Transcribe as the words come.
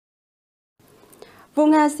Vũ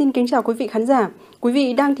Nga xin kính chào quý vị khán giả. Quý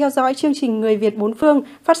vị đang theo dõi chương trình Người Việt bốn phương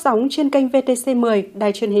phát sóng trên kênh VTC10,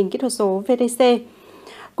 Đài truyền hình kỹ thuật số VTC.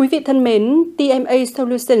 Quý vị thân mến, TMA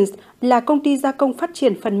Solutions là công ty gia công phát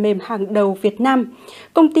triển phần mềm hàng đầu Việt Nam.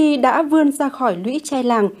 Công ty đã vươn ra khỏi lũy tre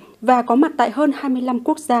làng và có mặt tại hơn 25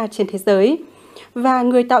 quốc gia trên thế giới. Và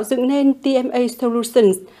người tạo dựng nên TMA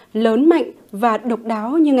Solutions lớn mạnh và độc đáo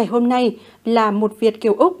như ngày hôm nay là một Việt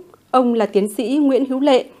kiều Úc. Ông là tiến sĩ Nguyễn Hữu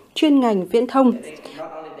Lệ, chuyên ngành viễn thông.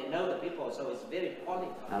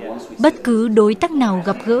 Bất cứ đối tác nào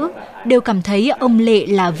gặp gỡ đều cảm thấy ông Lệ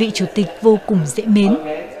là vị chủ tịch vô cùng dễ mến.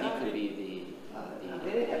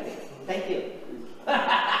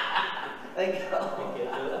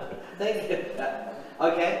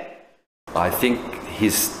 I think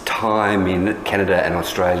his time in Canada and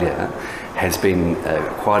Australia has been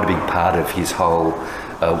quite a big part of his whole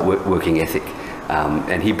working ethic.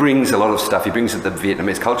 And he brings a lot of stuff. He brings the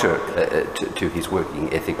Vietnamese culture to his working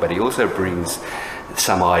ethic, but he also brings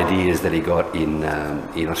some ideas that he got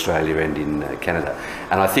in Australia and in Canada.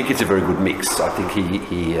 And I think it's a very good mix. I think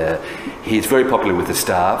he's very popular with the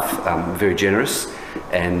staff, very generous,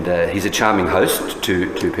 and he's a charming host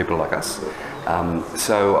to people like us.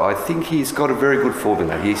 So I think he's got a very good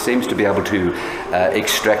formula. He seems to be able to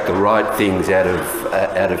extract the right things out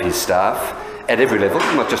of his staff at every level,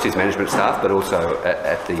 not just his management staff, but also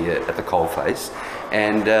at the coal face.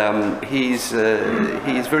 And he's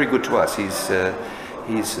very good to us.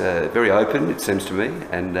 He's very open, it seems to me,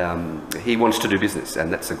 and he wants to do business,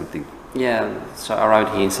 and that's a good thing. Yeah, so I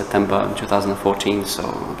arrived here in September 2014, so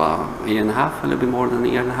about a year and a half, a little bit more than a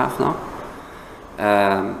year and a half now.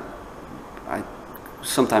 I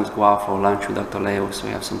sometimes go out for lunch with Dr. Leo, so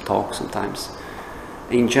we have some talks sometimes.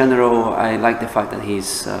 In general, I like the fact that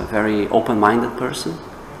he's a very open-minded person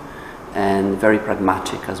and very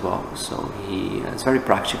pragmatic as well. So he is very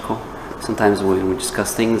practical. Sometimes when we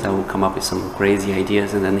discuss things, I will come up with some crazy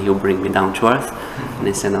ideas, and then he'll bring me down to earth. And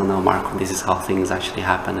he said, no, Marco, this is how things actually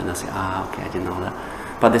happen. And I say, okay, I didn't know that.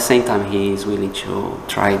 But at the same time, he is willing to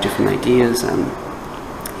try different ideas, and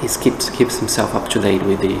he keeps himself up to date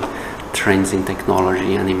with the trends in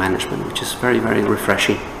technology and in management, which is very, very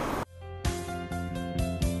refreshing.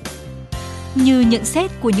 Như nhận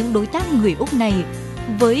xét của những đối tác người Úc này,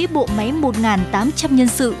 với bộ máy 1.800 nhân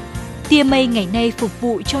sự, TMA ngày nay phục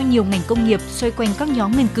vụ cho nhiều ngành công nghiệp xoay quanh các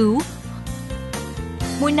nhóm nghiên cứu.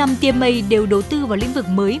 Mỗi năm TMA đều đầu tư vào lĩnh vực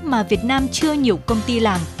mới mà Việt Nam chưa nhiều công ty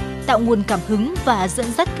làm, tạo nguồn cảm hứng và dẫn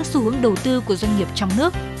dắt các xu hướng đầu tư của doanh nghiệp trong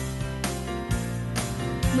nước.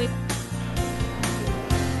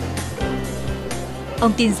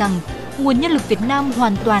 Ông tin rằng nguồn nhân lực Việt Nam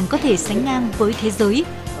hoàn toàn có thể sánh ngang với thế giới,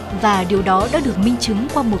 và điều đó đã được minh chứng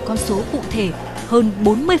qua một con số cụ thể. Hơn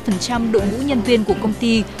 40% đội ngũ nhân viên của công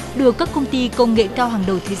ty được các công ty công nghệ cao hàng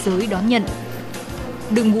đầu thế giới đón nhận.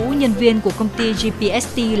 Đội ngũ nhân viên của công ty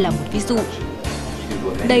GBST là một ví dụ.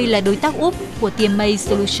 Đây là đối tác Úc của TMA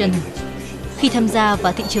Solutions. Khi tham gia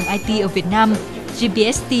vào thị trường IT ở Việt Nam,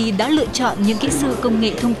 GBST đã lựa chọn những kỹ sư công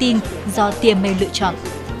nghệ thông tin do TMA lựa chọn.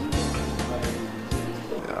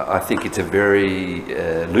 I think it's a very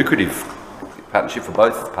lucrative partnership for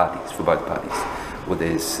both parties. Well,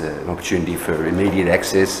 there's an opportunity for immediate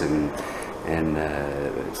access, and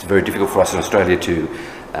it's very difficult for us in Australia to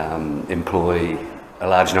employ a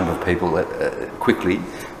large number of people quickly,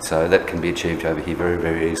 so that can be achieved over here very,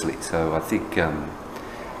 very easily. So I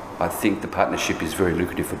think the partnership is very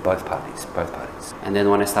lucrative for both parties. And then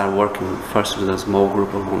when I started working first with a small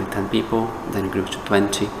group of only 10 people, then it grew to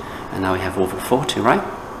 20, and now we have over 40, right?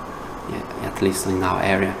 Yeah, at least in our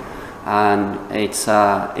area. And it's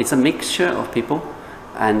a mixture of people,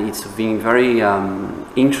 and it's been very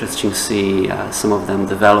interesting to see some of them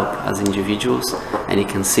develop as individuals, and you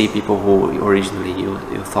can see people who originally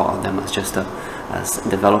you thought of them as just as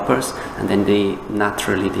developers, and then they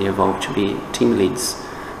evolve to be team leads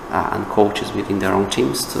and coaches within their own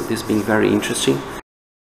teams. So this has been very interesting.